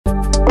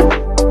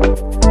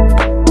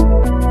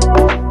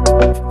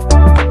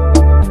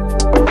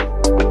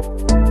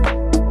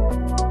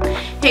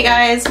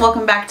guys,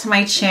 welcome back to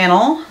my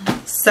channel.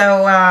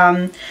 So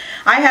I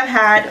have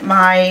had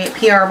my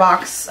PR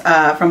box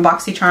from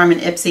Boxycharm and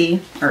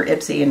Ipsy, or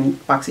Ipsy and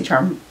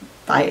Boxycharm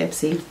by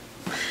IPSY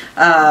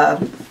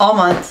all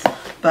month.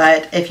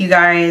 But if you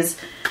guys,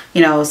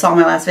 saw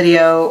my last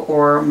video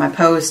or my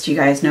post, you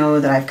guys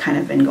know that I've kind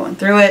of been going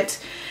through it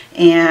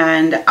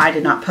and I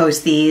did not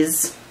post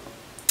these.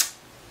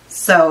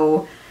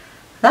 So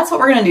that's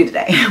what we're going to do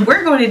today.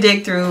 We're going to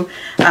dig through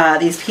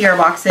these PR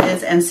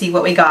boxes and see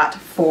what we got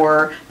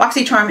for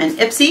Boxycharm and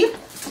Ipsy.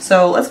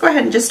 So let's go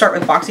ahead and just start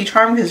with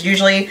Boxycharm, because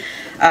usually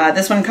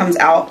this one comes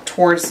out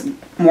towards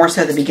more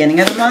so the beginning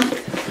of the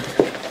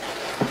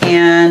month.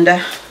 And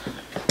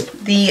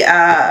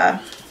the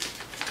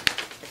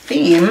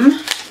theme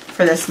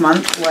for this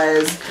month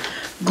was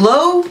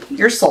Glow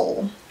Your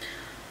Soul.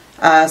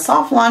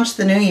 Soft launch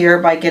the new year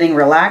by getting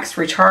relaxed,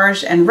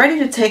 recharged, and ready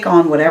to take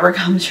on whatever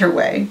comes your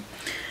way.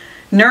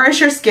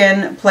 Nourish your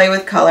skin, play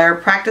with color,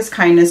 practice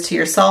kindness to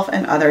yourself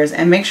and others,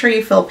 and make sure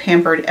you feel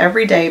pampered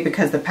every day,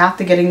 because the path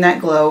to getting that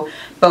glow,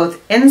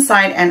 both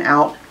inside and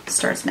out,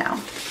 starts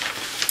now.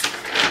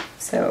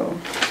 So,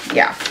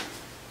 yeah.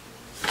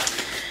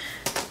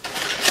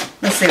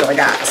 Let's see what we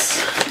got.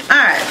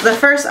 Alright, the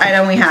first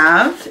item we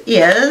have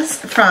is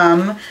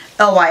from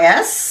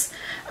LYS.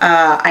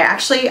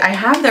 I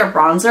have their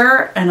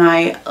bronzer and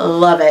I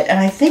love it. And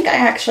I think I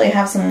actually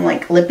have some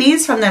like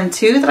lippies from them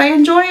too that I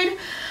enjoyed.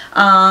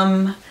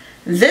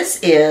 This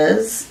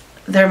is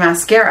their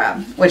mascara,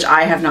 which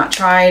I have not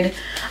tried.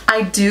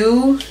 I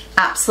do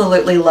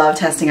absolutely love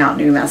testing out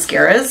new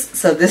mascaras,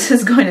 so this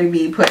is going to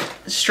be put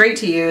straight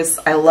to use.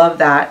 I love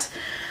that.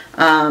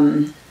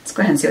 Let's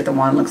go ahead and see what the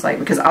wand looks like,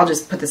 because I'll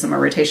just put this in my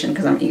rotation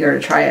because I'm eager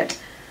to try it.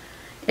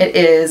 It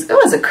is,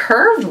 oh, it's a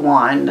curved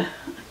wand.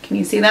 Can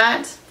you see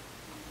that?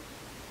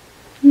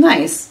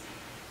 Nice.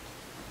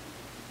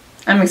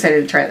 I'm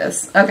excited to try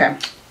this. Okay.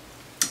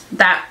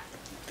 That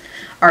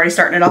already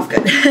starting it off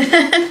good.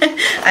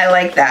 I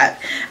like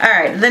that. All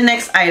right, the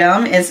next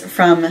item is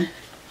from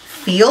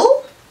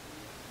Feel.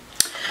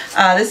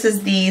 This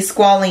is the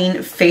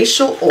Squalene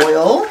Facial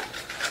Oil.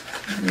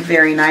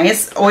 Very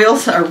nice.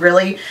 Oils are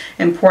really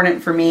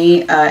important for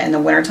me in the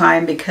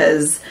wintertime,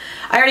 because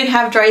I already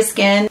have dry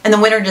skin and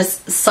the winter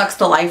just sucks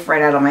the life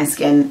right out of my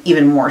skin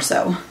even more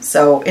so.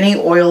 So any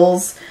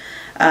oils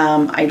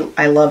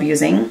I love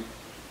using.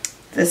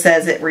 This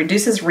says it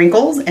reduces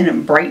wrinkles and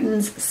it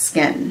brightens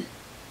skin.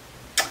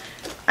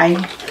 I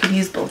could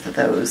use both of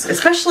those,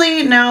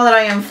 especially now that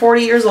I am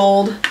 40 years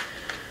old.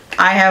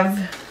 I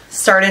have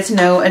started to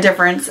know a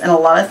difference in a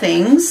lot of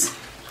things.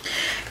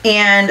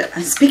 And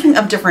speaking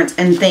of difference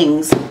in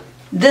things,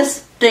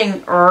 this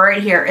thing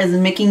right here is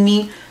making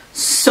me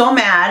so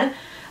mad.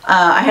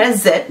 I had a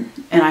zit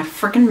and I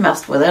freaking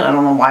messed with it. I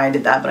don't know why I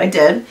did that, but I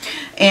did.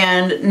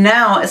 And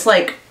now it's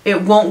like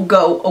it won't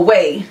go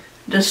away.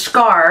 The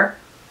scar,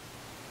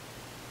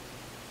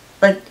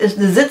 like the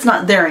zit's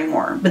not there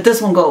anymore, but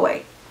this won't go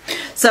away.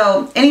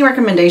 So any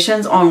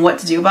recommendations on what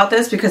to do about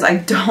this, because I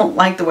don't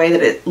like the way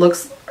that it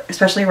looks,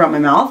 especially around my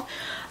mouth.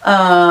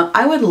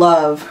 I would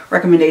love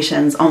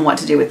recommendations on what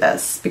to do with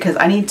this, because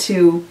I need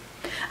to,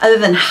 other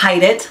than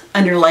hide it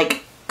under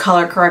like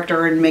color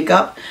corrector and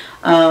makeup,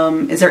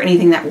 is there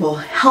anything that will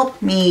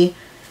help me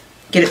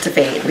get it to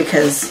fade?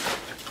 Because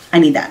I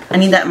need that. I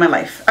need that in my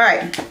life. All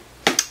right.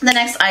 The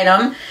next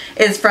item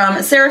is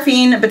from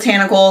Seraphine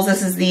Botanicals.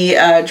 This is the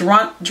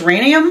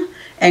Geranium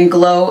and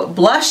Glow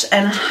Blush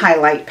and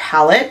Highlight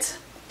Palette.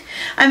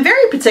 I'm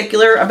very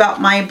particular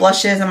about my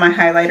blushes and my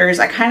highlighters.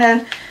 I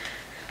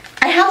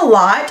have a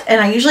lot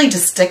and I usually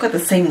just stick with the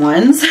same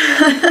ones.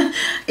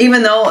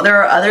 Even though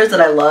there are others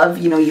that I love,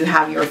 you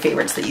have your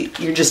favorites that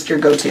you're just your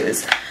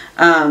go-tos.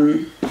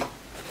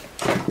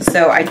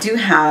 So I do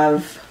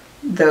have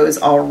those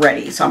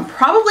already. So I'm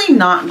probably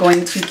not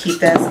going to keep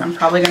this. I'm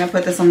probably going to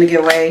put this on the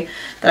giveaway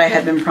that I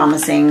had been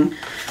promising.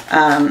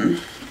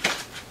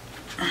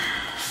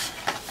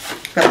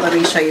 But let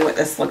me show you what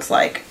this looks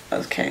like.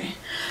 Okay.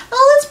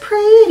 Oh, that's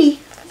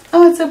pretty.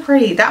 Oh, it's so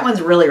pretty. That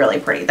one's really,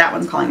 really pretty. That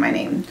one's calling my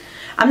name.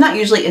 I'm not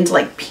usually into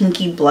like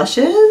pinky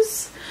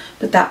blushes,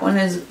 but that one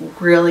is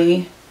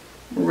really,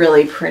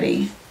 really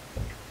pretty.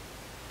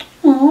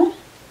 Oh,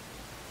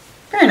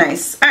 very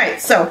nice. All right,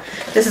 so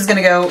this is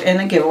gonna go in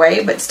a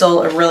giveaway, but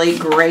still a really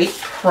great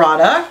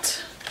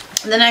product.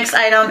 The next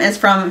item is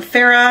from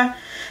Farrah.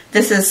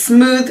 This is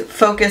Smooth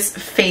Focus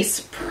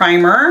Face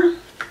Primer.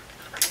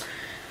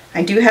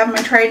 I do have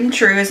my tried and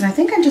trues, and I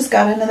think I just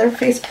got another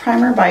face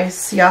primer by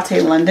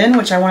Ciate London,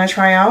 which I want to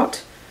try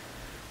out.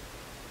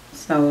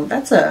 So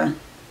that's a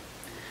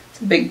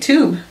big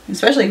tube,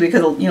 especially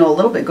because, a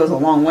little bit goes a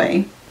long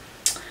way.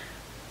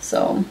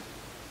 So,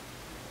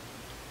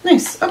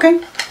 nice. Okay.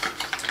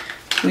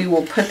 We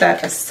will put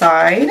that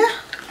aside.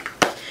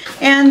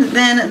 And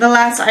then the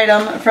last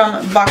item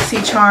from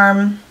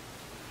Boxycharm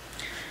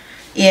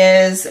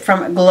is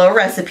from Glow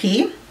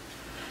Recipe.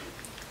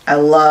 I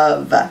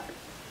love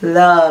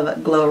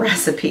Glow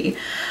Recipe.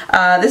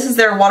 This is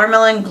their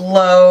Watermelon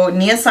Glow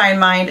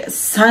Niacinamide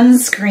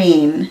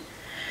Sunscreen.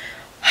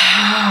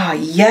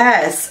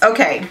 Yes.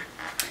 Okay.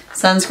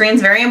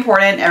 Sunscreen's very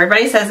important.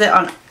 Everybody says it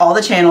on all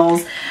the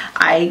channels.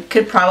 I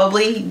could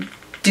probably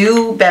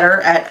do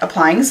better at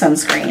applying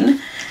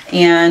sunscreen.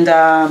 And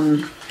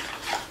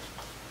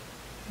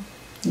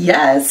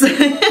yes,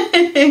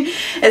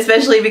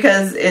 especially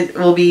because it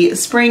will be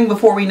spring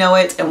before we know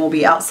it and we'll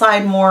be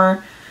outside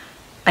more.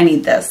 I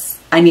need this.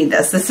 I need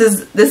this. This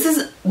is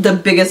the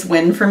biggest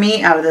win for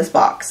me out of this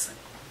box.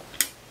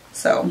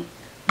 So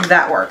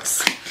that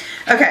works.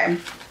 Okay.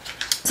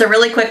 So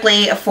really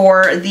quickly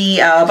for the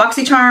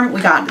Boxycharm,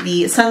 we got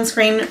the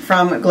sunscreen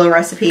from Glow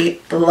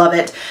Recipe. Love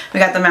it. We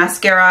got the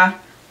mascara.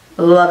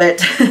 Love it.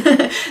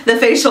 The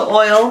facial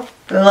oil.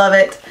 Love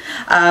it.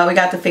 We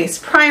got the face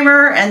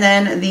primer and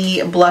then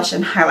the blush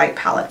and highlight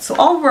palette. So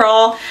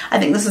overall, I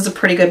think this is a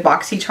pretty good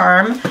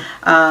Boxycharm.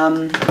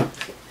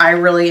 I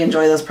really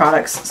enjoy those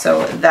products,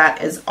 so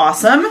that is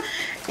awesome.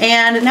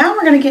 And now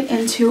we're going to get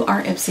into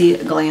our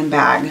Ipsy Glam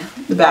Bag.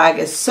 The bag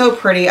is so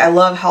pretty. I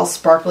love how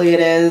sparkly it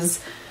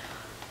is.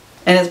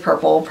 And it's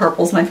purple.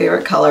 Purple's my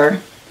favorite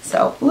color.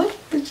 So look,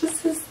 it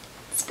just is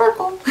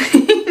sparkle.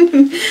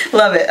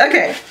 Love it.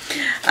 Okay.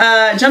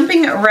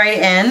 Jumping right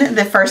in,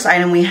 the first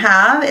item we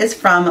have is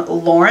from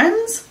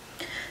Lauren's.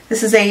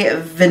 This is a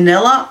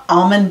vanilla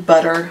almond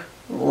butter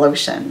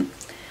lotion.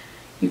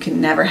 You can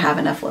never have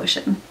enough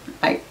lotion.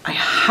 I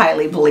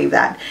highly believe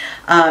that.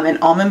 And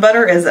almond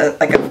butter is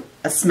a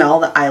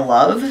smell that I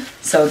love.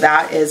 So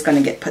that is going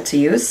to get put to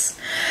use.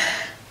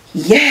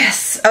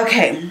 Yes.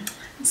 Okay.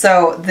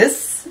 So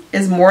this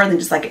is more than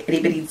just like an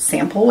itty bitty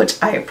sample,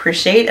 which I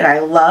appreciate and I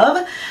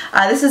love.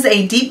 This is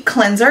a deep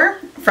cleanser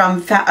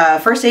from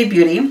First Aid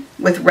Beauty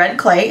with red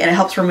clay, and it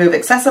helps remove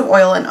excessive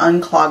oil and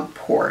unclog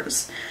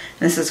pores.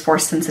 And this is for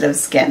sensitive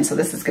skin. So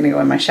this is going to go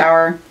in my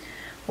shower.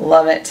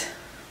 Love it.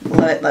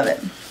 Love it. Love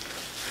it.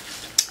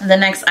 The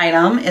next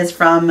item is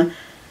from,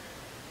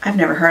 I've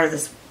never heard of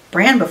this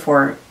brand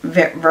before.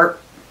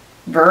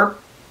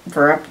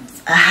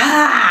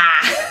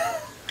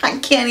 I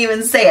can't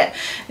even say it.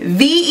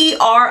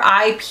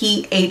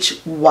 VERIPHY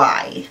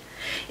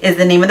is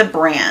the name of the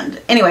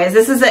brand. Anyways,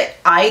 this is an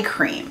eye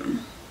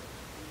cream.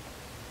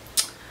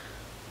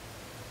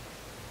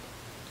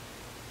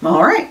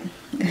 All right.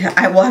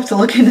 I will have to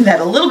look into that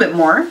a little bit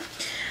more.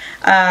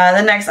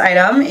 The next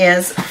item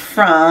is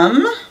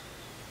from,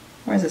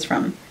 where is this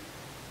from?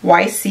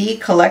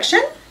 YC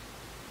Collection.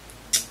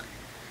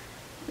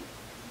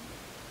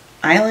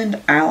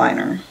 Island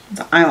eyeliner.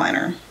 It's an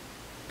eyeliner,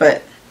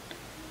 but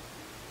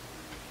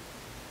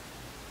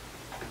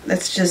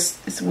that's just,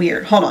 it's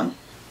weird. Hold on.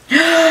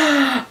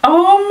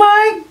 Oh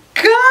my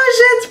gosh,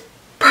 it's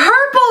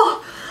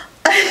purple.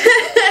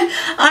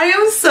 I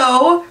am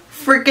so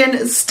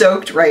freaking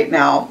stoked right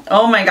now.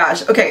 Oh my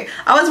gosh. Okay,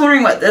 I was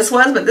wondering what this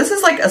was, but this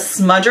is like a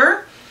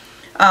smudger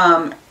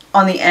on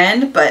the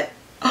end, but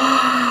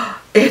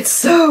it's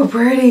so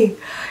pretty.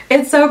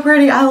 It's so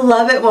pretty. I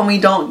love it when we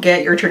don't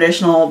get your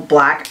traditional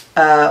black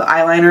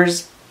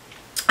eyeliners.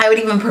 I would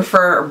even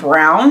prefer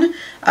brown,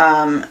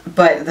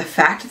 but the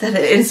fact that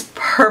it is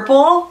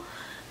purple,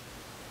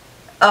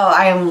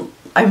 oh,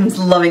 I'm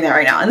loving that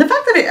right now. And the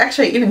fact that it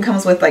actually even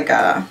comes with like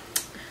a,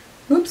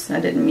 oops, I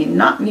didn't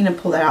not mean to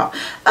pull that out.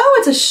 Oh,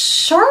 it's a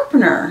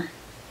sharpener.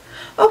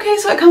 Okay,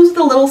 so it comes with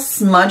a little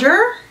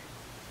smudger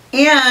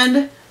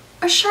and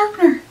a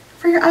sharpener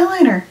for your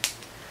eyeliner.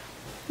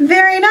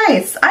 Very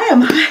nice. I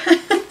am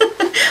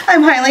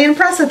I'm highly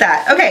impressed with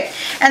that. Okay,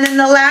 and then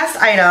the last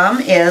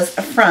item is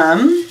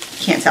from,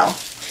 can't tell.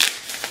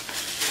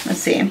 Let's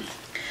see.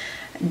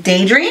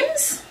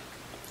 Daydreams.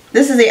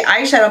 This is the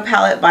eyeshadow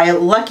palette by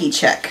Lucky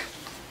Chick.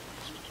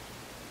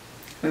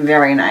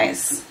 Very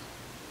nice.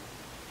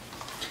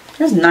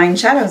 There's 9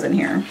 shadows in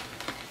here.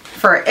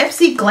 For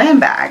Ipsy Glam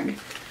Bag.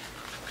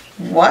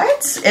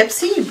 What?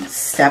 Ipsy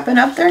stepping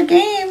up their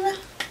game.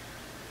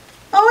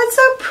 Oh, it's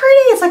so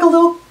pretty. It's like a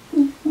little,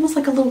 almost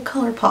like a little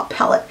color pop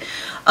palette.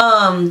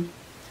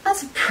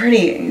 That's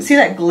pretty. You see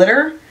that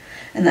glitter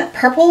and that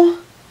purple?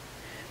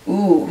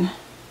 Ooh,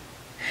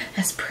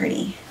 that's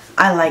pretty.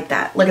 I like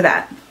that. Look at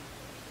that.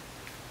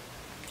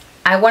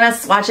 I want to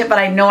swatch it, but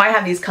I know I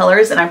have these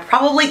colors, and I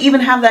probably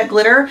even have that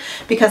glitter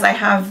because I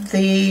have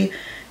the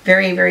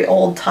very, very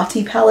old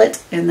Tati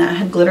palette, and that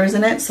had glitters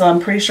in it. So I'm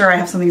pretty sure I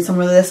have something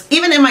similar to this.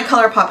 Even in my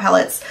ColourPop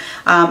palettes,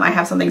 I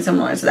have something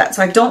similar to that.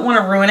 So I don't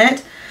want to ruin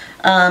it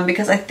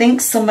because I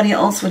think somebody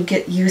else would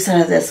get use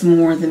out of this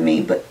more than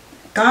me. But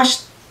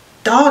gosh,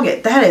 dog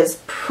it, that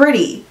is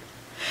pretty.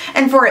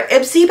 And for an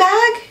Ipsy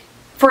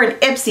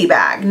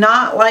bag,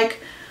 not like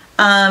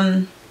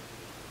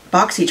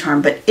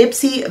Boxycharm, but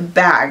Ipsy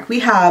bag,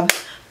 we have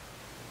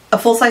a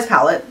full-size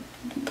palette.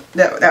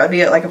 That would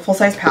be like a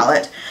full-size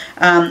palette.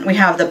 We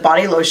have the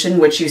body lotion,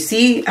 which you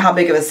see how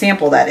big of a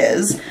sample that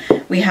is.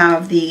 We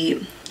have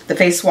the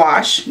face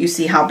wash. You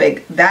see how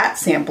big that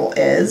sample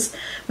is.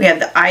 We have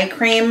the eye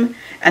cream,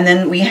 and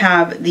then we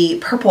have the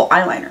purple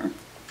eyeliner.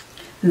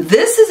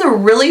 This is a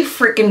really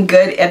freaking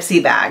good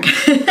Ipsy bag.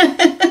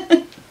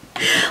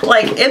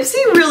 Like,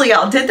 Ipsy really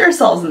outdid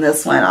themselves in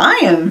this one.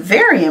 I am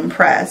very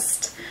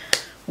impressed.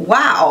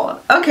 Wow.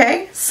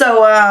 Okay,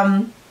 so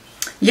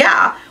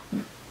yeah,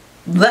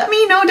 let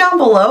me know down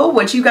below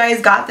what you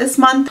guys got this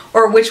month,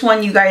 or which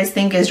one you guys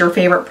think is your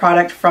favorite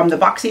product from the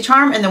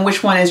Boxycharm, and then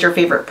which one is your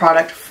favorite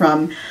product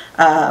from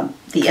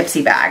the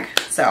Ipsy bag.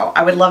 So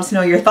I would love to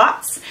know your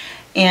thoughts.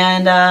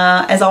 And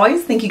as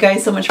always, thank you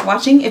guys so much for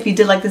watching. If you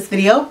did like this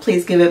video,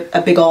 please give it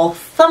a big ol'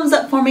 thumbs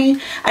up for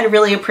me. I'd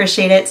really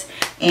appreciate it.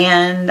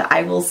 And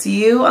I will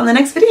see you on the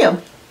next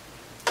video.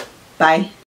 Bye.